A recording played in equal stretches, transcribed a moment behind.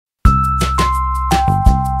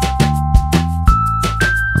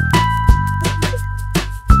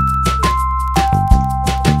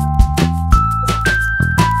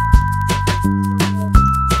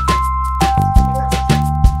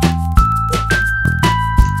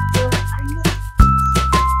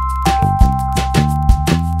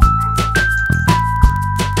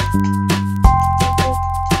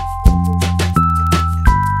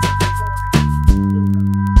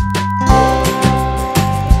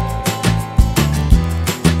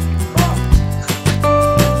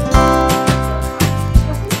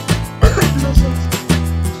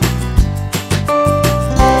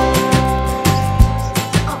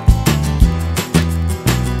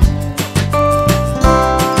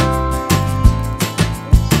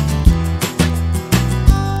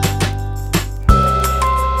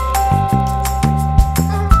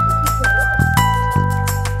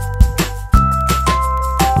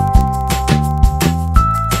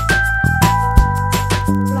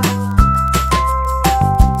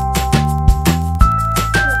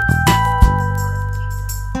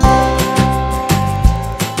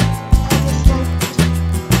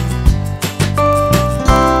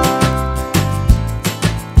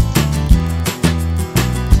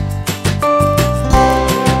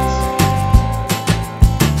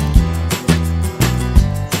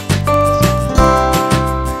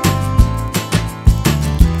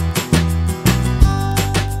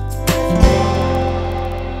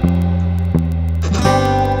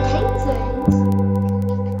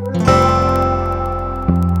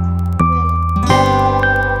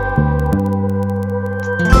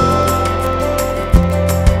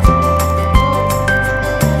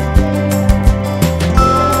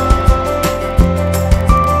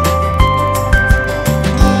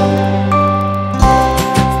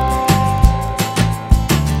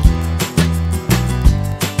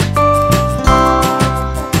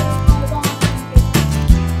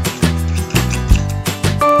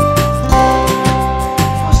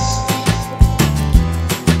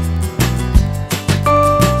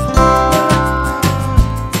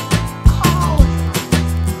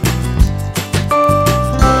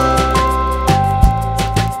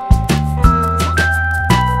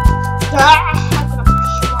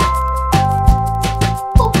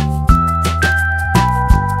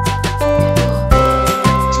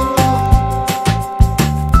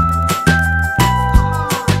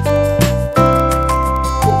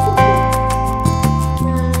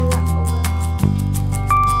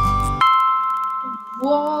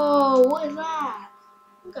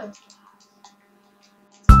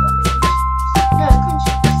No,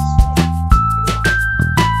 country.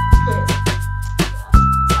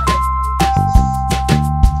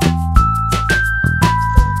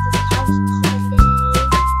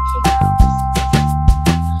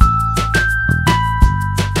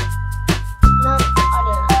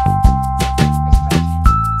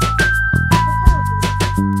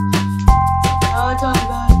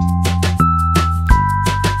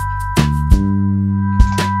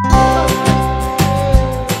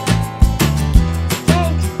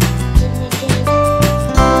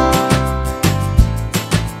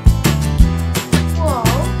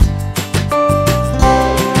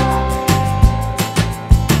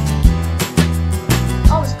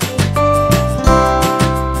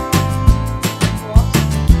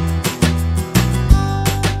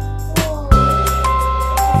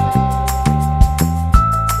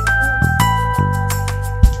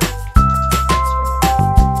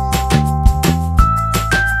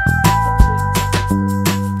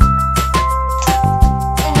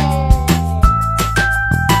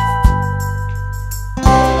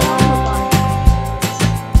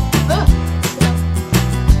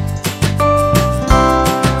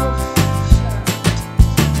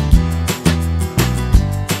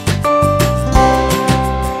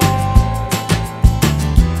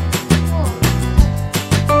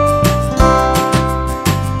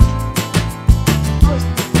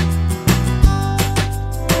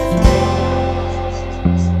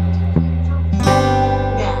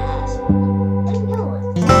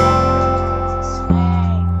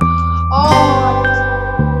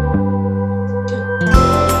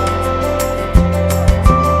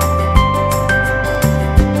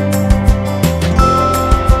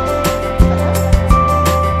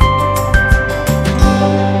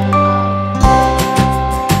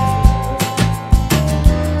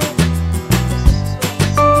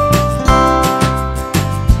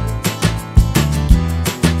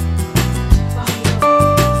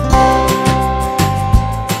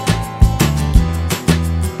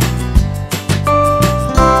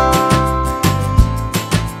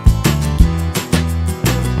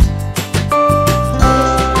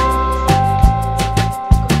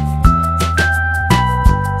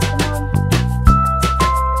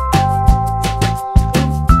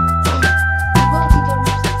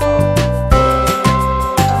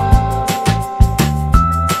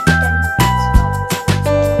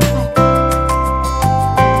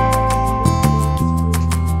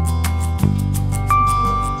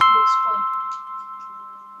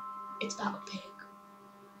 It's about a pig.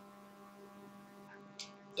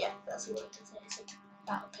 Yeah, that's what it is. It's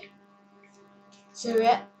about a pig. So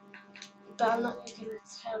yeah, but I'm not going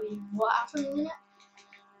to tell you what happened in it.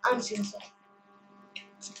 I'm just going to say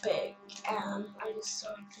it's a pig, and I just saw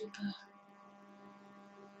a creeper.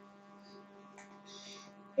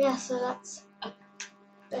 Yeah, so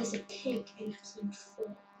there's a pig in episode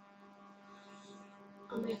 4.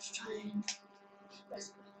 I'm going to try and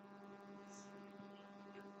rescue it.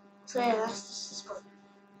 So yeah, that's just the spoiler.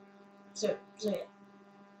 So yeah.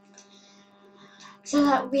 So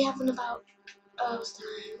that will be happening about what's time?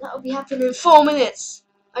 That will be happening in 4 minutes.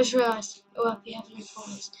 I just realised it will be happening in 4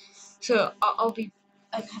 minutes. So I'll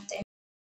have to